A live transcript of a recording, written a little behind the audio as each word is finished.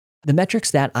The metrics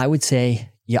that I would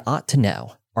say you ought to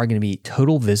know are going to be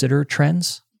total visitor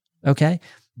trends. Okay.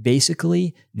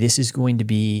 Basically, this is going to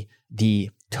be the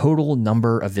total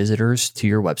number of visitors to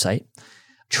your website,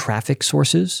 traffic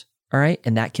sources. All right.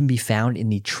 And that can be found in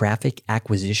the traffic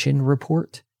acquisition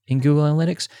report in Google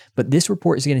Analytics. But this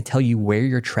report is going to tell you where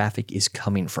your traffic is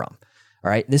coming from.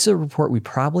 All right. This is a report we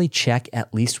probably check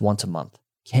at least once a month.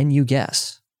 Can you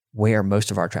guess where most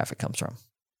of our traffic comes from?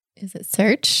 Is it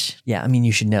search? Yeah. I mean,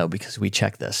 you should know because we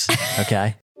check this.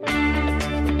 Okay.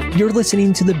 You're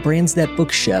listening to the Brands That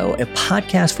Book Show, a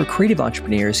podcast for creative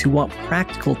entrepreneurs who want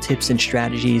practical tips and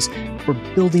strategies for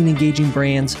building engaging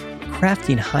brands,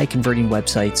 crafting high-converting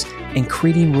websites, and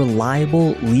creating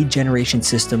reliable lead generation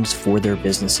systems for their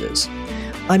businesses.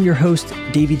 I'm your host,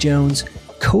 Davey Jones,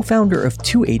 co-founder of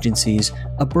two agencies,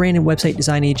 a brand and website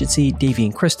design agency, Davey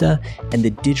and Krista, and the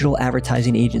digital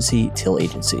advertising agency, Till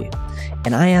Agency.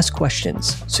 And I ask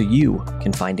questions so you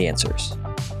can find answers.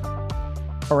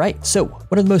 All right, so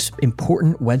what are the most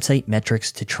important website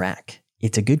metrics to track?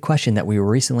 It's a good question that we were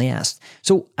recently asked.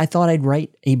 So I thought I'd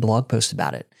write a blog post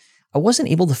about it. I wasn't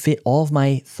able to fit all of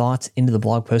my thoughts into the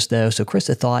blog post though, so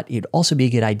Krista thought it'd also be a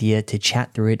good idea to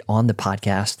chat through it on the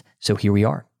podcast. So here we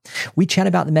are. We chat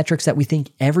about the metrics that we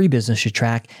think every business should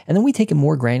track, and then we take a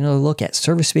more granular look at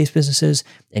service-based businesses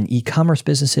and e-commerce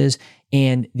businesses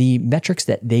and the metrics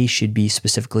that they should be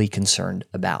specifically concerned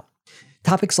about.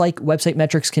 Topics like website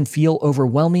metrics can feel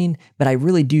overwhelming, but I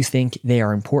really do think they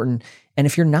are important. And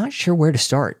if you're not sure where to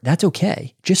start, that's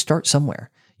okay. Just start somewhere.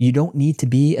 You don't need to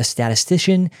be a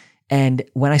statistician. And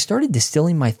when I started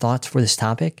distilling my thoughts for this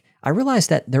topic, I realized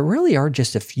that there really are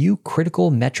just a few critical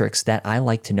metrics that I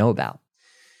like to know about.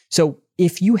 So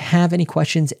if you have any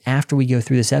questions after we go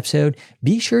through this episode,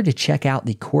 be sure to check out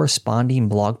the corresponding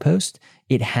blog post.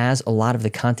 It has a lot of the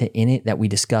content in it that we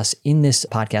discuss in this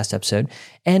podcast episode.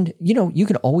 And, you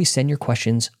can always send your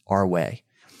questions our way.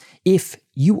 If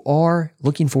you are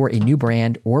looking for a new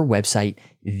brand or website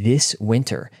this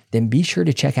winter, then be sure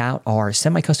to check out our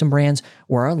semi-custom brands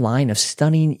or our line of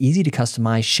stunning, easy to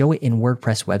customize, show it in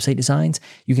WordPress website designs.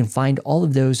 You can find all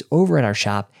of those over at our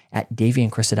shop at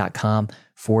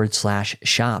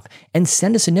daveyandkrista.com/shop. And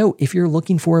send us a note if you're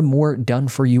looking for a more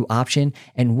done-for-you option,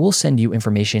 and we'll send you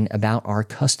information about our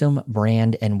custom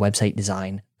brand and website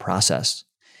design process.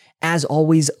 As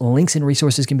always, links and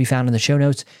resources can be found in the show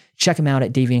notes. Check them out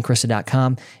at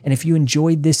daveyandkrista.com. And if you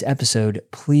enjoyed this episode,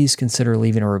 please consider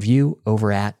leaving a review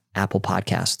over at Apple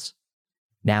Podcasts.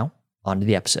 Now, on to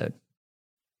the episode.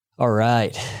 All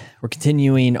right, we're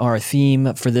continuing our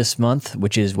theme for this month,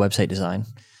 which is website design.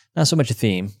 Not so much a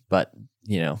theme, but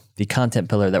the content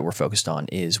pillar that we're focused on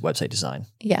is website design.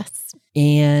 Yes.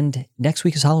 And next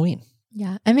week is Halloween.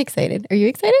 Yeah, I'm excited. Are you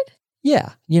excited?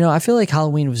 Yeah. I feel like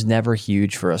Halloween was never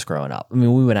huge for us growing up. I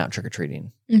mean, we went out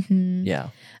trick-or-treating. Mm-hmm. Yeah.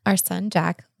 Our son,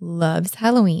 Jack, loves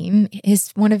Halloween.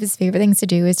 One of his favorite things to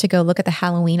do is to go look at the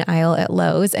Halloween aisle at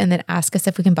Lowe's and then ask us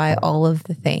if we can buy all of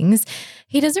the things.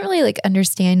 He doesn't really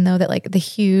understand though that the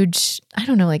huge,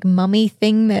 mummy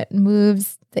thing that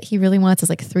moves that he really wants is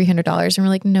 $300. And we're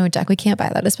like, no, Jack, we can't buy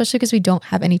that, especially because we don't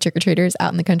have any trick-or-treaters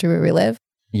out in the country where we live.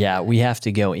 Yeah, we have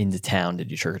to go into town to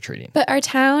do trick-or-treating. But our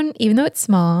town, even though it's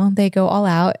small, they go all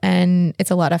out and it's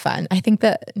a lot of fun. I think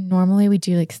that normally we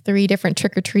do 3 different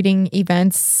trick-or-treating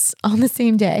events on the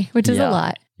same day, which is a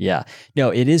lot. Yeah. No,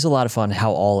 it is a lot of fun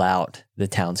how all out the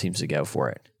town seems to go for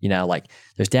it.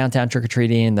 There's downtown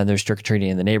trick-or-treating, then there's trick-or-treating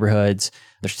in the neighborhoods.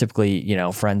 There's typically,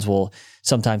 friends will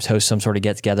sometimes host some sort of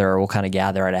get-together, or we'll kind of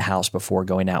gather at a house before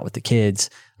going out with the kids.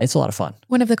 It's a lot of fun.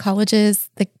 One of the colleges,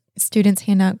 students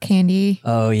hand out candy.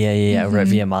 Oh, yeah. Mm-hmm. Over at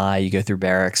VMI, you go through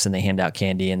barracks and they hand out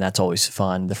candy, and that's always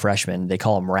fun. The freshmen, they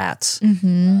call them rats,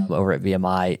 over at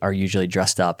VMI, are usually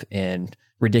dressed up in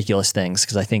ridiculous things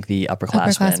because I think the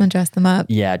upperclassmen dress them up.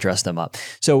 Yeah, dress them up.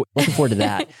 So looking forward to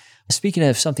that. Speaking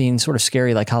of something sort of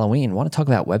scary like Halloween, I want to talk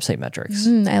about website metrics.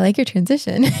 I like your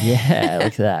transition. Yeah, I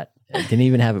like that. I didn't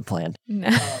even have it planned. No.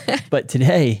 But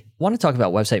today, I want to talk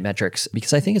about website metrics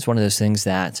because I think it's one of those things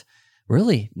that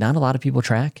really not a lot of people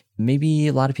track. Maybe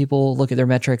a lot of people look at their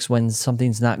metrics when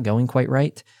something's not going quite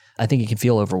right. I think it can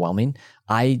feel overwhelming.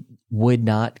 I would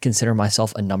not consider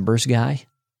myself a numbers guy,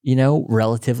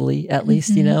 relatively at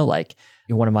least,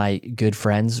 one of my good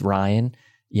friends, Ryan,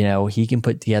 he can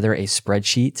put together a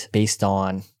spreadsheet based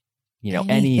on,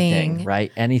 anything,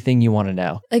 right? Anything you want to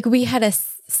know. We had a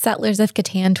Settlers of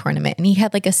Catan tournament, and he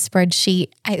had a spreadsheet,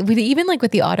 even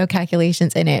with the auto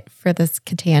calculations in it for this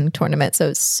Catan tournament. So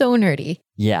it's so nerdy.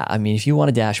 Yeah. I mean, if you want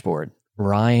a dashboard,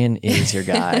 Ryan is your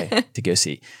guy to go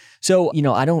see. So,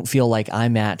 I don't feel like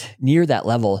I'm at near that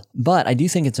level, but I do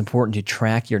think it's important to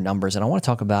track your numbers. And I want to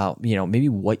talk about, maybe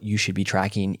what you should be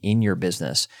tracking in your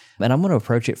business. And I'm going to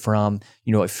approach it from,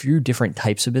 a few different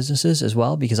types of businesses as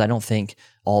well, because I don't think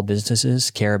all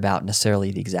businesses care about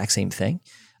necessarily the exact same thing.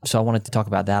 So I wanted to talk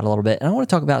about that a little bit. And I want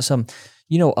to talk about some,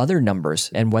 other numbers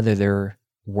and whether they're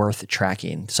worth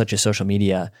tracking, such as social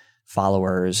media,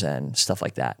 followers, and stuff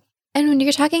like that. And when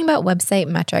you're talking about website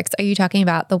metrics, are you talking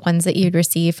about the ones that you'd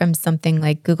receive from something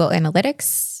like Google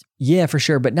Analytics? Yeah, for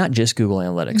sure. But not just Google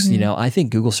Analytics. I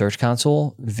think Google Search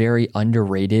Console, very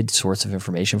underrated source of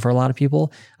information for a lot of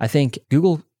people. I think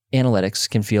Google Analytics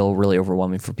can feel really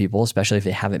overwhelming for people, especially if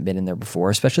they haven't been in there before,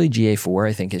 especially GA4.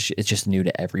 I think it's just new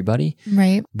to everybody.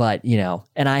 Right. But,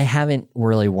 and I haven't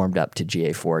really warmed up to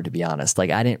GA4, to be honest. Like,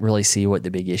 I didn't really see what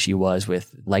the big issue was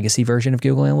with legacy version of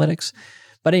Google Analytics.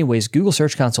 But anyways, Google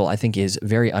Search Console, I think, is a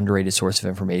very underrated source of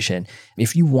information.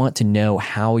 If you want to know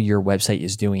how your website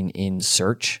is doing in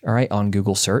search, all right, on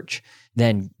Google Search,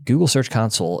 then Google Search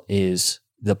Console is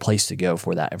the place to go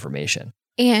for that information.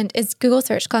 And is Google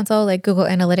Search Console like Google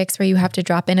Analytics, where you have to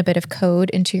drop in a bit of code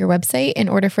into your website in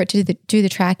order for it to do the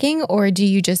tracking? Or do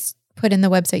you just put in the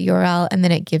website URL and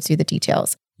then it gives you the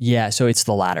details? Yeah, so it's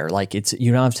the latter. Like,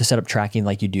 you don't have to set up tracking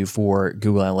like you do for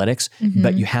Google Analytics,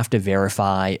 but you have to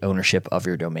verify ownership of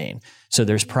your domain. So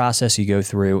there's process you go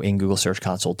through in Google Search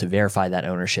Console to verify that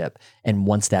ownership. And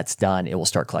once that's done, it will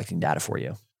start collecting data for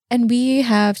you. And we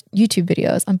have YouTube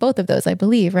videos on both of those, I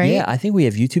believe, right? Yeah, I think we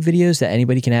have YouTube videos that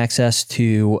anybody can access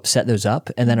to set those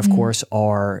up. And then, of course,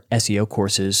 our SEO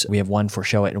courses. We have one for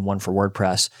Showit and one for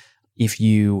WordPress. If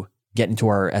you get into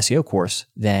our SEO course,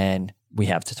 then we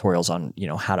have tutorials on,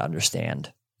 how to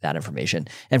understand that information.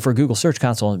 And for Google Search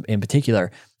Console in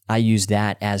particular, I use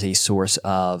that as a source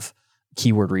of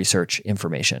keyword research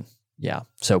information. Yeah.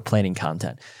 So planning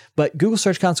content. But Google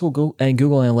Search Console and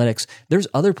Google Analytics, there's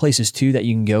other places too that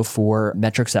you can go for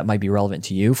metrics that might be relevant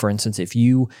to you. For instance, if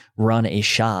you run a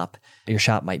shop, your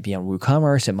shop might be on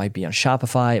WooCommerce, it might be on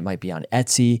Shopify, it might be on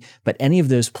Etsy, but any of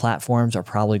those platforms are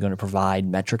probably going to provide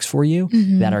metrics for you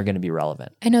that are going to be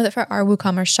relevant. I know that for our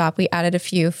WooCommerce shop, we added a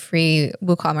few free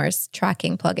WooCommerce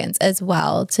tracking plugins as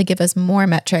well to give us more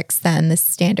metrics than the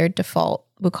standard default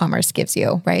WooCommerce gives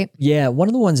you, right? Yeah. One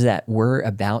of the ones that we're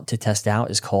about to test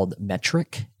out is called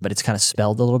Metric, but it's kind of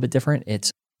spelled a little bit different.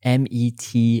 It's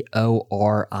Metrorik.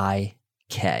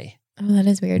 Oh, that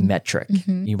is weird. Metric.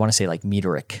 You want to say like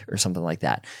meteric or something like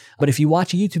that. But if you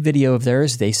watch a YouTube video of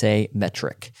theirs, they say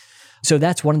Metric. So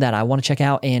that's one that I want to check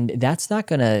out. And that's not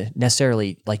going to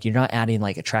necessarily, like, you're not adding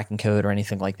like a tracking code or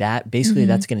anything like that. Basically,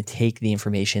 that's going to take the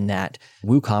information that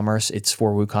WooCommerce, it's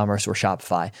for WooCommerce or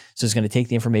Shopify. So it's going to take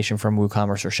the information from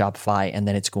WooCommerce or Shopify, and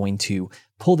then it's going to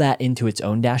pull that into its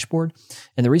own dashboard.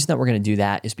 And the reason that we're going to do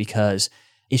that is because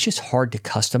it's just hard to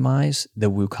customize the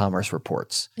WooCommerce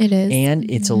reports. It is. And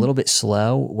it's a little bit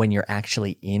slow when you're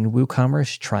actually in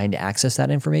WooCommerce trying to access that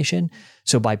information.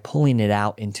 So by pulling it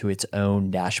out into its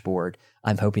own dashboard,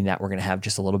 I'm hoping that we're going to have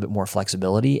just a little bit more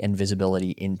flexibility and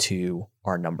visibility into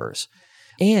our numbers.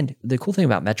 And the cool thing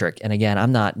about Metric, and again,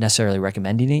 I'm not necessarily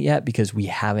recommending it yet because we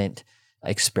haven't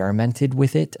experimented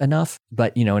with it enough,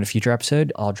 but in a future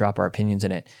episode, I'll drop our opinions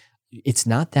in it. It's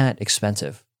not that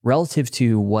expensive relative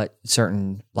to what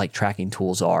certain like tracking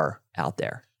tools are out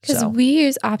there. Because we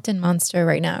use Opt-in Monster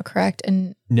right now, correct?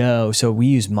 And no, so we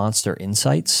use Monster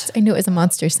Insights. I knew it was a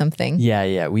monster something.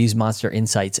 Yeah. We use Monster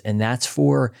Insights, and that's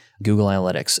for Google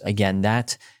Analytics. Again,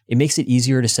 it makes it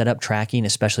easier to set up tracking,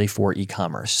 especially for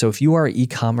e-commerce. So if you are an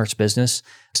e-commerce business,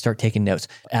 start taking notes.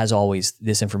 As always,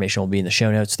 this information will be in the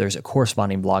show notes. There's a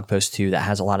corresponding blog post too that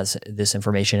has a lot of this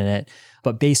information in it.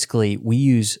 But basically, we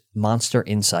use Monster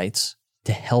Insights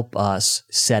to help us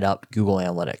set up Google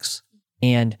Analytics.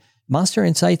 And Monster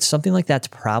Insights, something like that's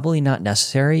probably not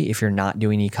necessary if you're not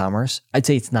doing e-commerce. I'd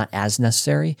say it's not as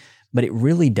necessary, but it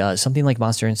really does. Something like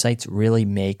Monster Insights really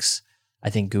makes,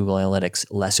 I think, Google Analytics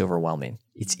less overwhelming.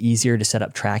 It's easier to set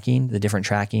up tracking, the different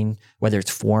tracking, whether it's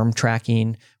form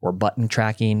tracking or button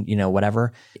tracking,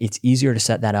 whatever. It's easier to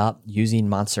set that up using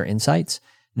Monster Insights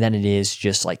than it is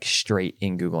just like straight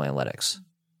in Google Analytics.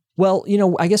 Well,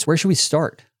 I guess where should we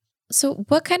start? So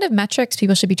what kind of metrics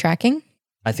people should be tracking?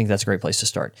 I think that's a great place to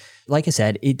start. Like I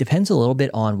said, it depends a little bit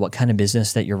on what kind of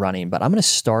business that you're running, but I'm going to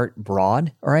start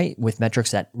broad, all right, with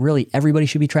metrics that really everybody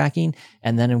should be tracking.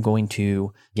 And then I'm going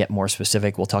to get more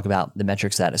specific. We'll talk about the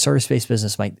metrics that a service-based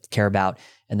business might care about,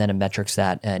 and then the metrics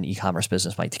that an e-commerce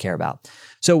business might care about.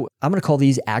 So I'm going to call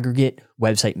these aggregate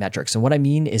website metrics. And what I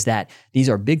mean is that these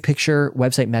are big picture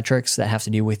website metrics that have to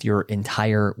do with your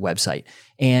entire website.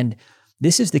 And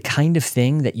this is the kind of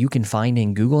thing that you can find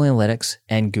in Google Analytics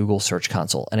and Google Search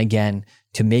Console. And again,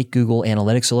 to make Google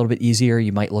Analytics a little bit easier,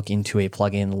 you might look into a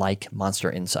plugin like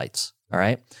Monster Insights. All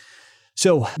right.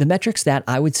 So the metrics that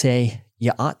I would say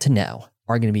you ought to know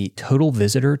are going to be total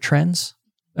visitor trends.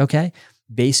 Okay.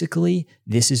 Basically,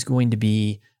 this is going to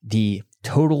be the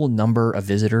total number of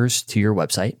visitors to your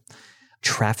website,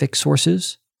 traffic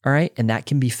sources. All right. And that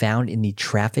can be found in the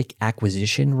traffic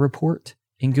acquisition report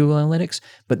in Google Analytics.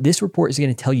 But this report is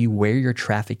going to tell you where your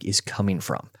traffic is coming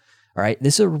from. All right.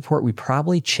 This is a report we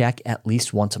probably check at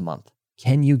least once a month.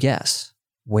 Can you guess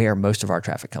where most of our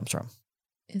traffic comes from?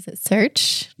 Is it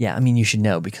search? Yeah, I mean, you should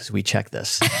know because we check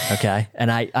this, okay? And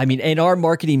I mean, in our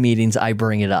marketing meetings, I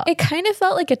bring it up. It kind of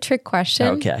felt like a trick question.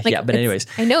 Okay, like, yeah, but anyways.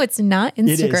 I know it's not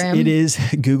Instagram. It is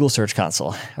Google Search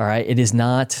Console, all right? It is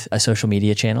not a social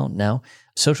media channel, no.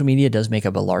 Social media does make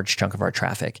up a large chunk of our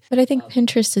traffic. But I think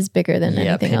Pinterest is bigger than anything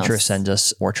else. Yeah, Pinterest sends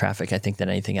us more traffic, I think, than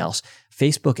anything else.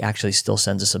 Facebook actually still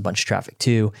sends us a bunch of traffic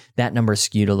too. That number is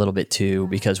skewed a little bit too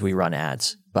because we run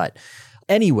ads. But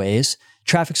anyways,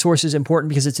 traffic source is important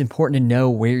because it's important to know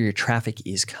where your traffic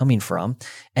is coming from.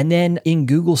 And then in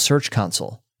Google Search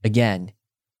Console, again,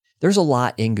 there's a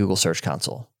lot in Google Search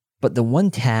Console, but the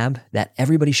one tab that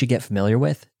everybody should get familiar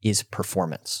with is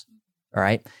performance. All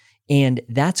right. And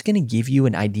that's going to give you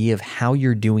an idea of how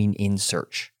you're doing in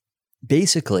search.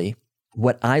 Basically,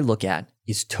 what I look at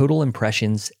is total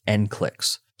impressions and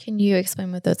clicks. Can you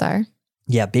explain what those are?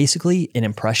 Yeah, basically an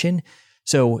impression.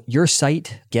 So your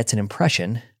site gets an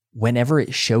impression whenever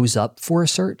it shows up for a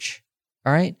search,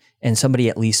 all right? And somebody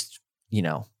at least,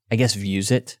 I guess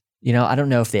views it. I don't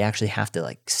know if they actually have to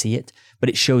like see it, but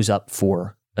it shows up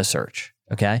for a search,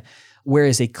 okay?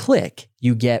 Whereas a click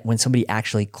you get when somebody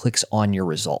actually clicks on your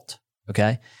result,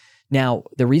 okay? Now,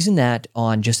 the reason that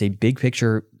on just a big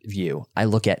picture view, I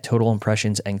look at total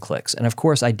impressions and clicks, and of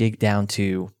course I dig down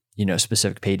to,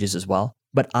 specific pages as well,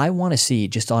 but I want to see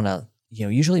just on a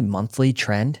usually monthly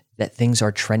trend that things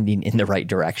are trending in the right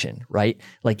direction, right?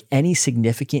 Like any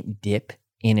significant dip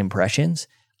in impressions,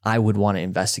 I would want to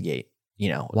investigate,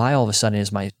 why all of a sudden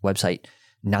is my website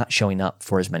not showing up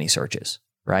for as many searches,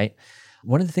 right?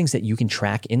 One of the things that you can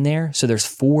track in there, so there's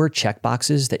 4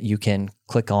 checkboxes that you can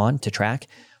click on to track.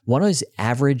 One is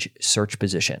average search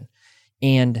position.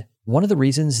 And one of the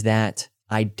reasons that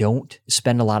I don't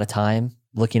spend a lot of time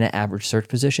looking at average search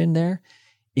position there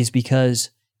is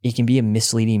because it can be a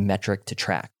misleading metric to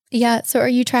track. Yeah. So are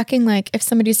you tracking like if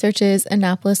somebody searches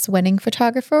Annapolis wedding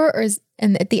photographer or is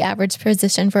the average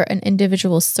position for an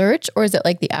individual search, or is it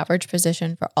like the average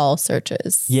position for all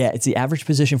searches? Yeah, it's the average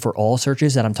position for all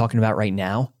searches that I'm talking about right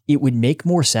now. It would make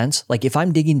more sense. Like if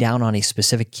I'm digging down on a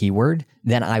specific keyword,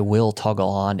 then I will toggle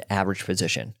on average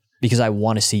position because I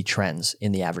want to see trends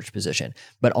in the average position.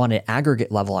 But on an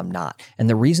aggregate level, I'm not. And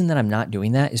the reason that I'm not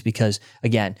doing that is because,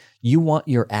 again, you want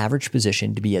your average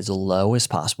position to be as low as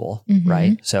possible,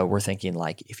 right? So we're thinking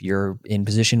like if you're in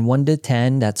position 1 to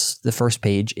 10, that's the first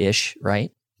page-ish,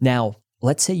 right? Now,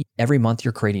 let's say every month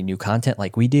you're creating new content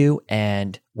like we do,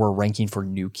 and we're ranking for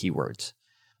new keywords.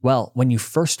 Well, when you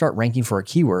first start ranking for a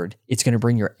keyword, it's going to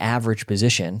bring your average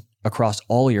position across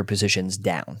all your positions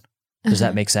down. Does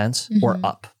that make sense? Or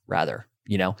up, rather,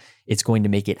 it's going to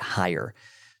make it higher.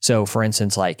 So for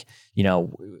instance, like,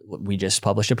 we just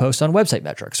published a post on website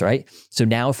metrics, right? So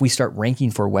now if we start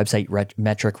ranking for website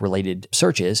metric related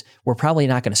searches, we're probably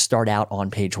not going to start out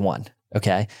on page 1.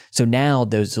 Okay. So now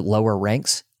those lower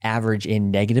ranks average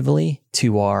in negatively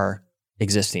to our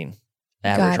existing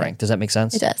average rank. Does that make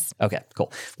sense? It does. Okay,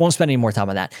 cool. Won't spend any more time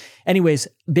on that. Anyways,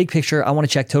 big picture, I want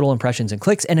to check total impressions and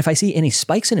clicks. And if I see any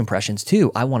spikes in impressions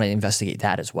too, I want to investigate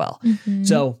that as well.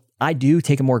 So I do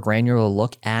take a more granular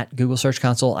look at Google Search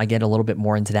Console. I get a little bit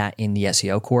more into that in the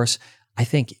SEO course. I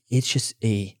think it's just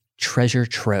a treasure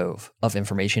trove of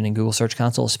information in Google Search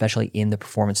Console, especially in the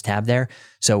performance tab there.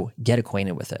 So get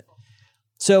acquainted with it.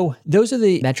 So those are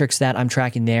the metrics that I'm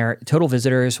tracking there. Total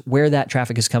visitors, where that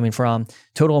traffic is coming from,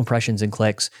 total impressions and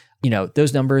clicks,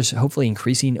 those numbers hopefully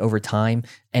increasing over time,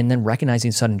 and then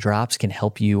recognizing sudden drops can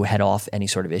help you head off any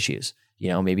sort of issues.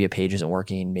 Maybe a page isn't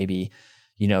working, maybe,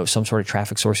 some sort of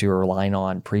traffic source you were relying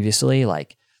on previously,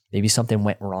 like maybe something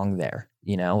went wrong there,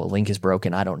 a link is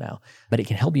broken, I don't know. But it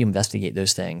can help you investigate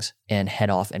those things and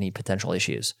head off any potential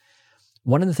issues.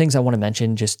 One of the things I want to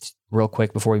mention just real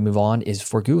quick before we move on is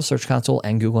for Google Search Console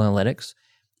and Google Analytics,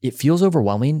 it feels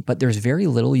overwhelming, but there's very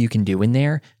little you can do in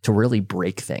there to really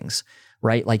break things,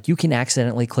 right? Like you can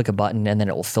accidentally click a button and then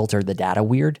it will filter the data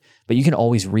weird, but you can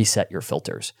always reset your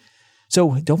filters.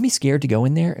 So don't be scared to go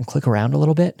in there and click around a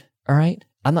little bit, all right?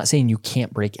 I'm not saying you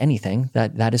can't break anything,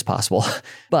 that is possible,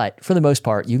 but for the most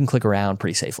part, you can click around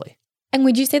pretty safely. And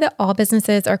would you say that all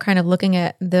businesses are kind of looking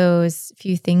at those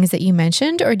few things that you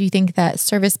mentioned? Or do you think that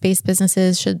service-based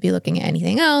businesses should be looking at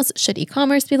anything else? Should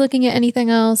e-commerce be looking at anything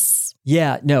else?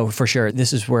 Yeah, no, for sure.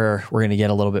 This is where we're going to get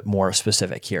a little bit more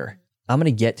specific here. I'm going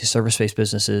to get to service-based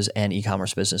businesses and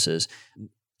e-commerce businesses.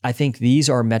 I think these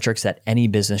are metrics that any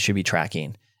business should be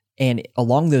tracking. And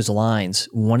along those lines,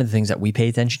 one of the things that we pay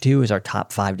attention to is our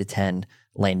top 5 to 10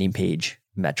 landing page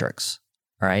metrics.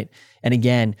 All right. And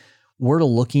again, we're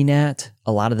looking at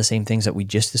a lot of the same things that we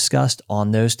just discussed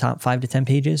on those top 5 to 10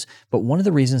 pages. But one of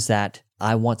the reasons that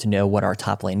I want to know what our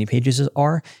top landing pages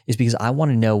are is because I want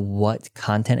to know what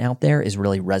content out there is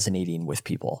really resonating with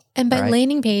people. And by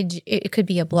landing page, it could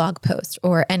be a blog post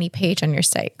or any page on your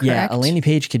site, correct? Yeah, a landing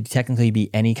page could technically be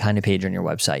any kind of page on your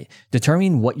website.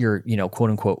 Determining what your, quote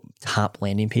unquote, top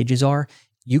landing pages are,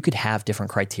 you could have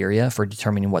different criteria for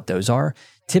determining what those are.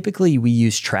 Typically, we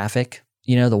use traffic,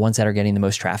 the ones that are getting the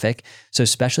most traffic. So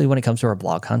especially when it comes to our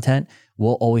blog content,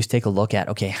 we'll always take a look at,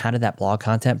 okay, how did that blog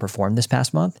content perform this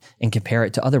past month and compare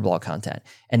it to other blog content.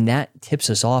 And that tips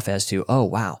us off as to, oh,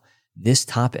 wow, this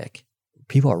topic,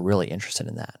 people are really interested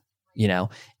in that,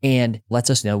 and lets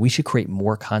us know we should create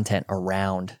more content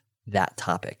around that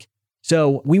topic.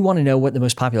 So we want to know what the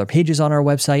most popular pages on our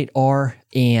website are.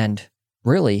 And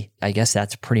really, I guess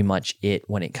that's pretty much it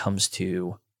when it comes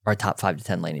to our top 5 to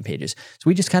 10 landing pages. So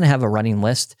we just kind of have a running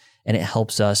list, and it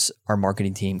helps us, our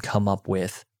marketing team, come up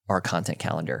with our content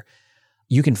calendar.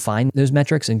 You can find those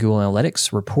metrics in Google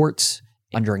Analytics reports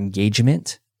under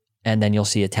engagement, and then you'll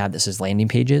see a tab that says landing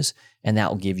pages, and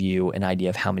that will give you an idea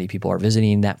of how many people are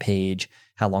visiting that page,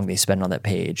 how long they spend on that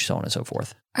page, so on and so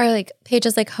forth. Are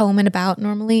pages like home and about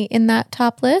normally in that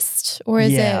top list, or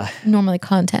is it normally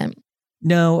content?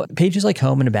 No, pages like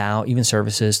home and about, even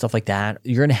services, stuff like that,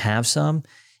 you're going to have some.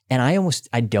 And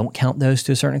I don't count those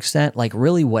to a certain extent.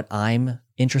 Really what I'm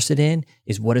interested in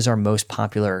is what is our most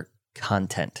popular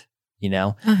content,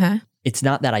 It's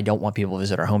not that I don't want people to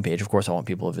visit our homepage. Of course, I want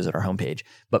people to visit our homepage.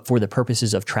 But for the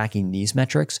purposes of tracking these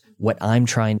metrics, what I'm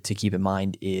trying to keep in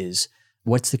mind is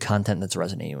what's the content that's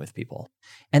resonating with people.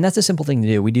 And that's a simple thing to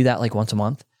do. We do that once a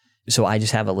month. So I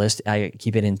just have a list. I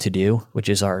keep it in To-Do, which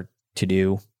is our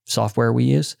to-do software we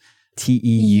use.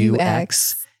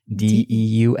 TEUX.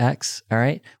 DEUX. All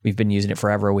right. We've been using it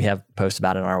forever. We have posts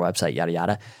about it on our website, yada,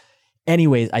 yada.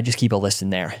 Anyways, I just keep a list in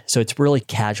there. So it's a really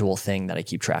casual thing that I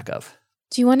keep track of.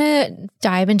 Do you want to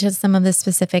dive into some of the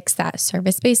specifics that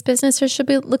service-based businesses should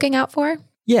be looking out for?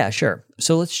 Yeah, sure.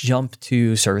 So let's jump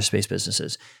to service-based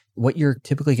businesses. What you're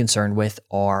typically concerned with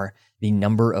are the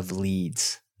number of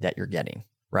leads that you're getting,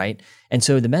 right? And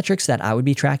so the metrics that I would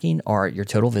be tracking are your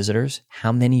total visitors,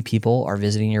 how many people are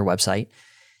visiting your website,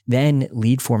 then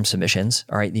lead form submissions,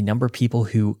 all right, the number of people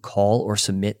who call or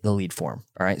submit the lead form,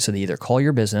 all right? So they either call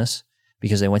your business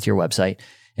because they went to your website,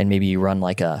 and maybe you run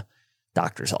a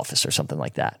doctor's office or something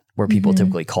like that, where people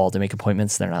typically call to make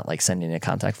appointments. They're not sending a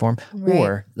contact form,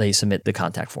 or they submit the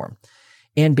contact form.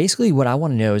 And basically what I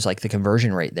want to know is the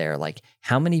conversion rate there,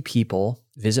 how many people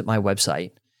visit my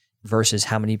website versus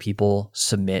how many people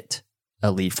submit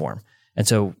a lead form. And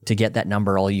so to get that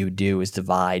number, all you would do is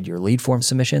divide your lead form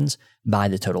submissions by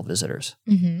the total visitors.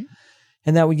 And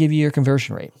that would give you your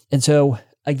conversion rate. And so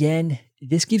again,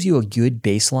 this gives you a good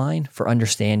baseline for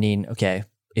understanding, okay,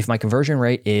 if my conversion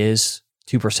rate is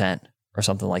 2% or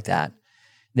something like that,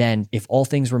 then if all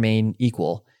things remain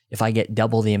equal, if I get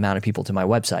double the amount of people to my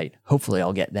website, hopefully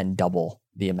I'll get then double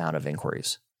the amount of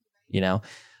inquiries.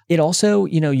 It also,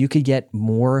 you could get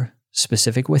more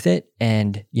specific with it.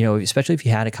 And, especially if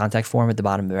you had a contact form at the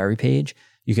bottom of every page,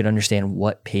 you could understand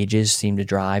what pages seem to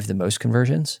drive the most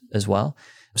conversions as well.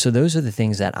 So those are the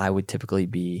things that I would typically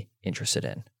be interested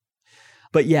in.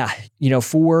 But yeah,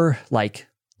 for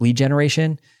lead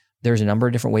generation, there's a number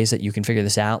of different ways that you can figure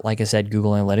this out. Like I said,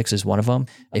 Google Analytics is one of them.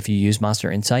 If you use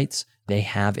Monster Insights, they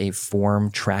have a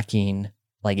form tracking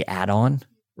add-on,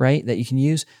 right, that you can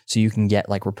use. So you can get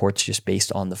reports just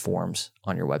based on the forms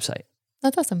on your website.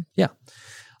 That's awesome. Yeah.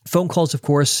 Phone calls, of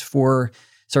course, for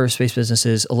service-based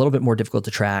businesses, a little bit more difficult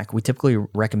to track. We typically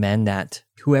recommend that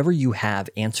whoever you have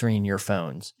answering your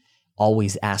phones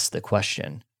always ask the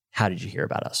question, how did you hear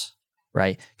about us?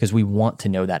 Right? Because we want to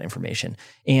know that information.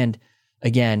 And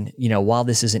again, while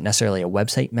this isn't necessarily a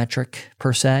website metric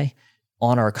per se,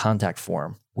 on our contact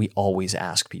form, we always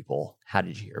ask people, how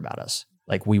did you hear about us?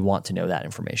 We want to know that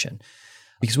information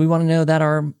because we want to know that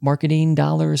our marketing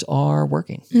dollars are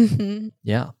working.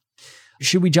 Yeah.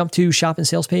 Should we jump to shop and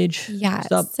sales page? Yeah.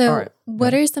 So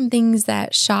what are some things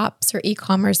that shops or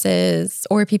e-commerces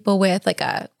or people with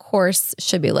a course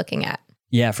should be looking at?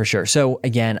 Yeah, for sure. So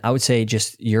again, I would say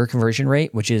just your conversion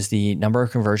rate, which is the number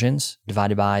of conversions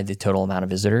divided by the total amount of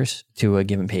visitors to a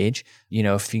given page.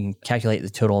 If you can calculate the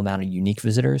total amount of unique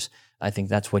visitors, I think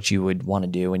that's what you would want to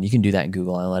do. And you can do that in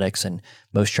Google Analytics and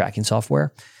most tracking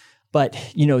software. But,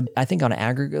 I think on an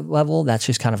aggregate level, that's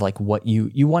just kind of like what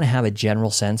you want to have a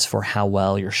general sense for how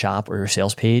well your shop or your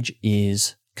sales page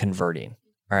is converting.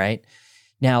 All right.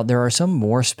 Now, there are some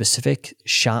more specific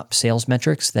shop sales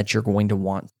metrics that you're going to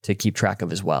want to keep track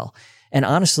of as well. And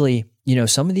honestly,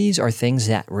 some of these are things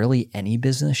that really any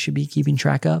business should be keeping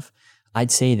track of. I'd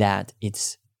say that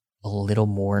it's a little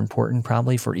more important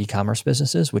probably for e-commerce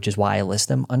businesses, which is why I list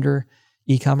them under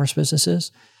e-commerce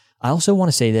businesses. I also want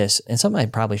to say this, and something I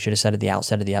probably should have said at the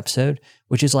outset of the episode,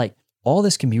 which is like all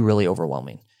this can be really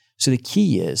overwhelming. So the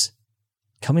key is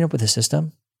coming up with a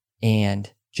system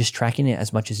and just tracking it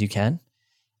as much as you can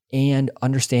and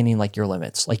understanding like your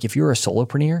limits. Like if you're a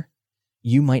solopreneur,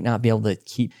 you might not be able to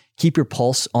keep your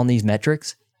pulse on these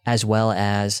metrics as well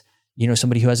as,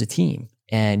 somebody who has a team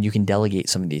and you can delegate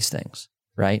some of these things,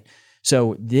 right?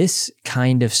 So this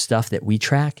kind of stuff that we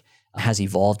track has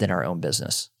evolved in our own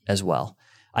business as well.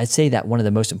 I'd say that one of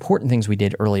the most important things we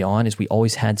did early on is we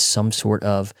always had some sort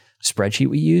of spreadsheet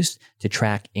we used to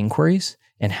track inquiries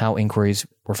and how inquiries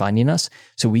were finding us.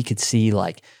 So we could see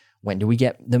like, when do we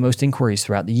get the most inquiries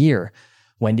throughout the year?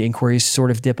 When do inquiries sort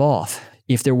of dip off?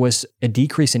 If there was a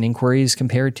decrease in inquiries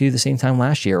compared to the same time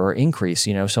last year or increase,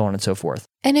 so on and so forth.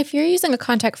 And if you're using a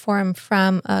contact form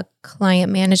from a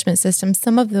client management system,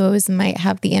 some of those might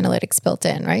have the analytics built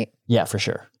in, right? Yeah, for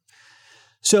sure.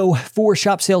 So for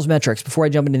shop sales metrics, before I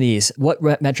jump into these, what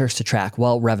metrics to track?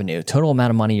 Well, revenue, total amount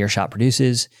of money your shop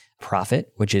produces,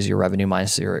 profit, which is your revenue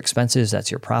minus your expenses, that's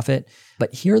your profit.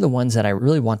 But here are the ones that I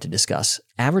really want to discuss.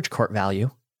 Average cart value,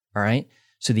 all right?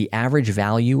 So the average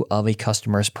value of a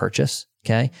customer's purchase,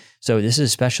 okay? So this is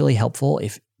especially helpful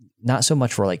if not so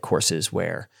much for like courses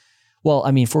where,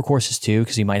 for courses too,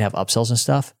 because you might have upsells and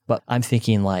stuff, but I'm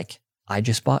thinking like, I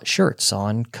just bought shirts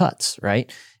on Cuts,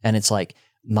 right? And it's like,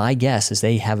 my guess is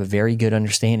they have a very good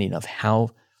understanding of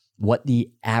what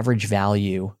the average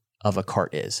value of a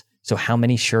cart is. So how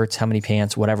many shirts, how many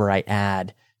pants, whatever I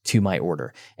add to my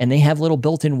order. And they have little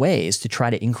built-in ways to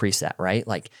try to increase that, right?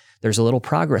 Like there's a little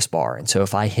progress bar. And so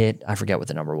if I forget what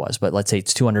the number was, but let's say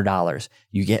it's $200,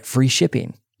 you get free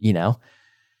shipping,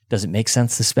 Does it make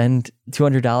sense to spend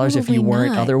 $200 if you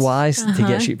weren't otherwise to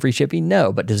get free shipping?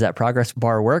 No, but does that progress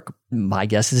bar work? My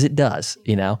guess is it does,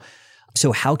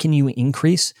 So how can you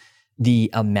increase the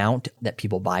amount that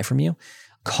people buy from you?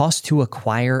 Cost to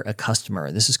acquire a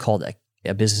customer. This is called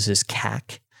a business's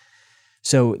CAC.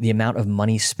 So the amount of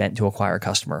money spent to acquire a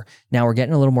customer. Now we're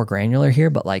getting a little more granular here,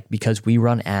 but like because we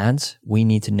run ads, we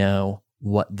need to know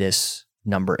what this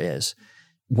number is.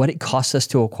 What it costs us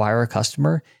to acquire a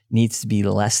customer needs to be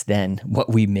less than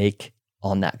what we make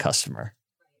on that customer,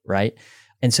 right?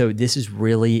 And so this is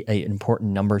really an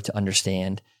important number to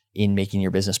understand in making your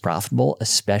business profitable,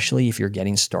 especially if you're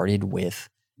getting started with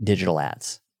digital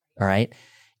ads, all right?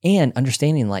 And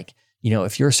understanding like,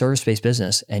 if you're a service-based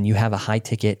business and you have a high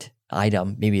ticket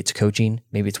item, maybe it's coaching,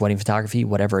 maybe it's wedding photography,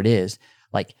 whatever it is,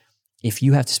 like if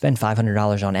you have to spend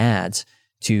 $500 on ads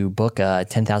to book a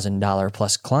 $10,000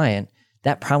 plus client,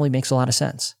 that probably makes a lot of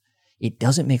sense. It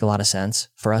doesn't make a lot of sense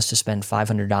for us to spend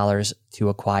 $500 to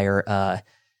acquire a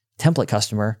template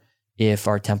customer if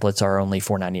our templates are only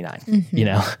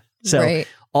 $4.99, So right.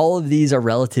 All of these are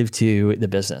relative to the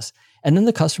business. And then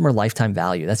the customer lifetime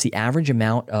value, that's the average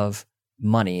amount of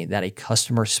money that a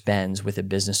customer spends with a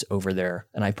business over their,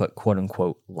 and I put quote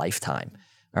unquote lifetime.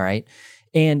 All right.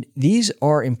 And these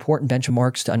are important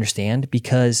benchmarks to understand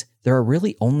because there are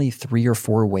really only 3 or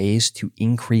 4 ways to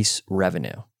increase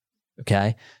revenue.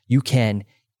 Okay. You can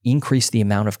increase the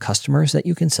amount of customers that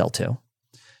you can sell to.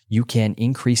 You can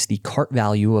increase the cart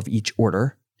value of each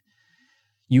order.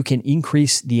 You can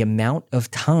increase the amount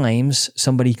of times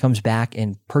somebody comes back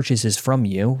and purchases from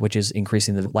you, which is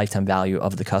increasing the lifetime value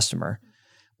of the customer,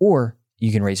 or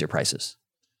you can raise your prices,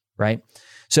 right?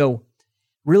 So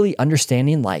really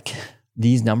understanding like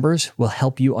these numbers will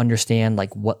help you understand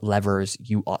like what levers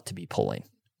you ought to be pulling.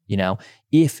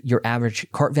 If your average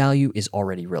cart value is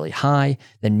already really high,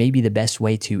 then maybe the best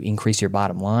way to increase your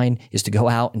bottom line is to go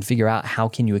out and figure out how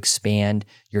can you expand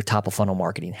your top of funnel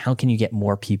marketing? How can you get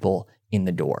more people in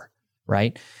the door,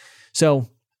 right? So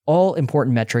all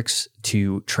important metrics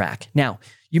to track. Now,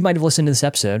 you might have listened to this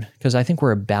episode because I think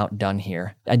we're about done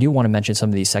here. I do want to mention some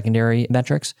of these secondary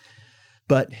metrics,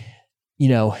 but you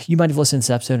might have listened to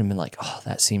this episode and been like, oh,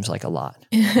 that seems like a lot.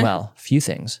 Well, a few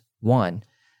things. One,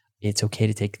 it's okay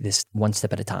to take this one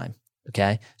step at a time.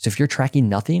 Okay. So if you're tracking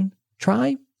nothing,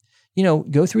 try,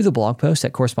 go through the blog post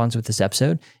that corresponds with this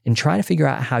episode and try to figure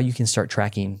out how you can start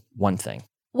tracking one thing.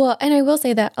 Well, and I will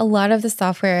say that a lot of the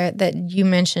software that you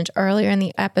mentioned earlier in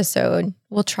the episode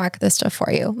will track this stuff for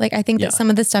you. Like, I think that some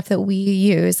of the stuff that we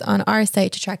use on our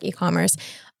site to track e-commerce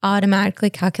automatically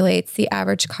calculates the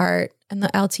average cart and the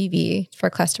LTV for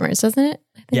customers, doesn't it?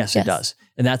 Yes, it does.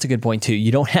 And that's a good point too.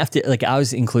 You don't have to, like, I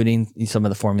was including some of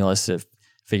the formulas to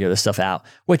figure this stuff out,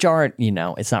 which aren't,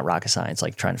 it's not rocket science,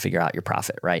 like trying to figure out your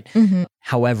profit, right? Mm-hmm.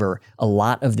 However, a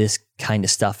lot of this kind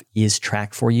of stuff is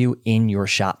tracked for you in your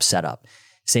shop setup.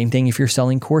 Same thing if you're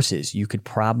selling courses. You could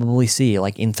probably see,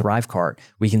 like in Thrivecart,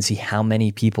 we can see how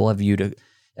many people have viewed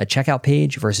a checkout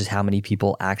page versus how many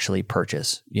people actually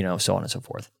purchase, so on and so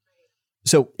forth.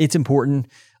 So it's important,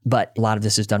 but a lot of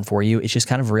this is done for you. It's just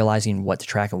kind of realizing what to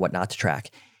track and what not to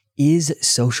track. Is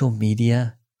social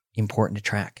media important to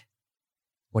track?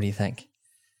 What do you think?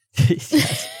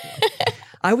 Yes.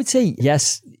 I would say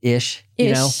yes-ish.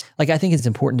 I think it's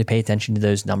important to pay attention to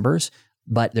those numbers,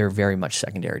 but they're very much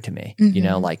secondary to me.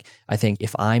 Mm-hmm. I think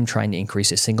if I'm trying to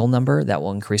increase a single number that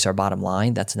will increase our bottom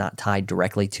line, that's not tied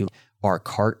directly to our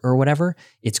cart or whatever,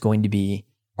 it's going to be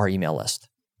our email list,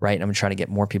 right? I'm going to try to get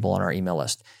more people on our email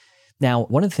list. Now,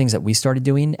 one of the things that we started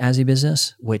doing as a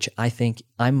business, which I think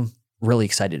I'm really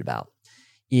excited about,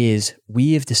 is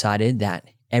we have decided that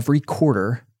every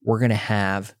quarter we're going to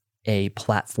have a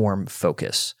platform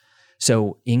focus.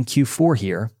 So in Q4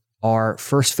 here, our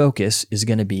first focus is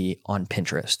going to be on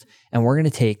Pinterest. And we're going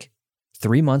to take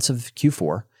 3 months of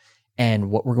Q4. And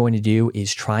what we're going to do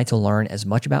is try to learn as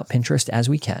much about Pinterest as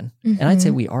we can. Mm-hmm. And I'd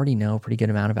say we already know a pretty good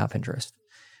amount about Pinterest.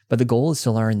 But the goal is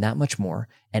to learn that much more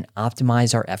and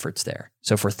optimize our efforts there.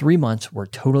 So for 3 months, we're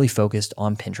totally focused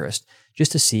on Pinterest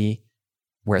just to see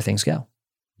where things go.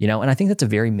 And I think that's a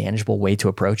very manageable way to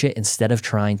approach it instead of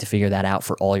trying to figure that out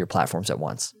for all your platforms at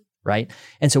once, right?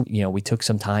 And so, we took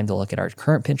some time to look at our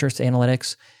current Pinterest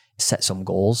analytics, set some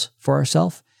goals for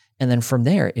ourselves. And then from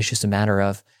there, it's just a matter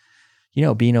of,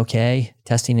 being okay,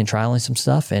 testing and trialing some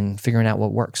stuff and figuring out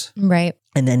what works. Right.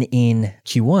 And then in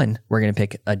Q1, we're going to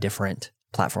pick a different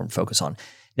platform to focus on.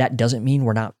 That doesn't mean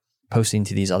we're not posting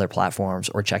to these other platforms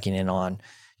or checking in on,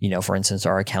 for instance,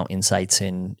 our account insights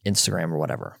in Instagram or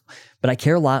whatever. But I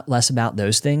care a lot less about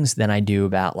those things than I do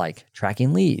about like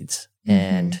tracking leads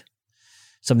and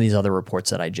some of these other reports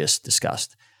that I just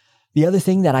discussed. The other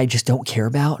thing that I just don't care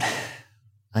about,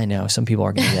 I know some people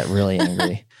are going to get really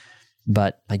angry,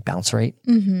 but like bounce rate,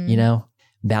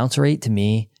 bounce rate to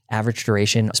me, average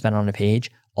duration spent on a page,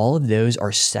 all of those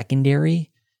are secondary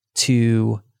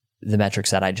to the metrics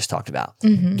that I just talked about.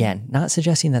 Mm-hmm. Again, not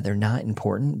suggesting that they're not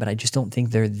important, but I just don't think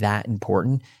they're that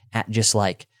important at just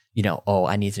like,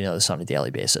 I need to know this on a daily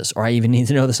basis, or I even need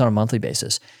to know this on a monthly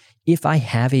basis. If I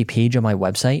have a page on my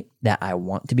website that I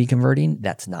want to be converting,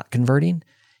 that's not converting,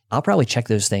 I'll probably check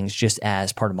those things just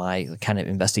as part of my kind of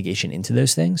investigation into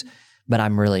those things, but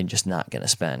I'm really just not going to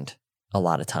spend a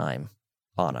lot of time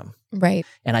on them. Right.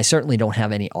 And I certainly don't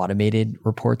have any automated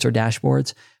reports or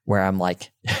dashboards where I'm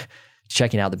like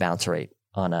checking out the bounce rate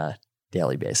on a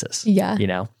daily basis.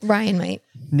 Yeah. Ryan might.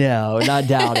 No, not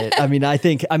doubt it. I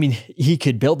mean, he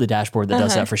could build the dashboard that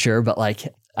does that for sure. But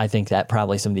like, I think that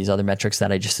probably some of these other metrics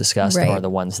that I just discussed are the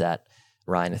ones that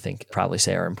Ryan, I think, probably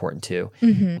say are important too.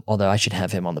 Mm-hmm. Although I should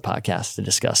have him on the podcast to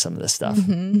discuss some of this stuff,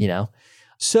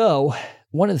 So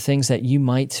one of the things that you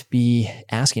might be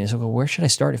asking is, where should I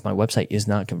start if my website is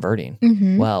not converting?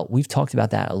 Mm-hmm. Well, we've talked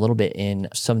about that a little bit in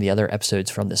some of the other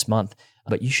episodes from this month,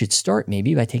 but you should start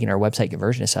maybe by taking our website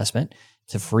conversion assessment.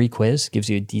 It's a free quiz, gives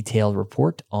you a detailed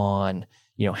report on,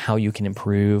 how you can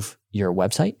improve your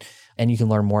website. And you can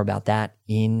learn more about that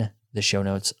in the show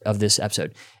notes of this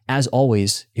episode. As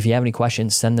always, if you have any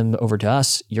questions, send them over to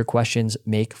us. Your questions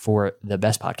make for the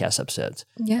best podcast episodes.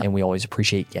 Yeah. And we always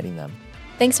appreciate getting them.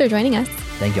 Thanks for joining us.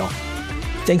 Thank y'all.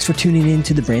 Thanks for tuning in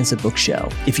to the Brands That Book Show.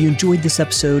 If you enjoyed this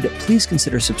episode, please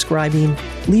consider subscribing,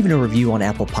 leaving a review on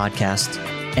Apple Podcasts,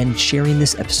 and sharing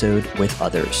this episode with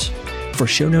others. For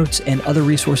show notes and other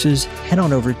resources, head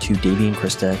on over to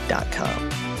daveyandkrista.com.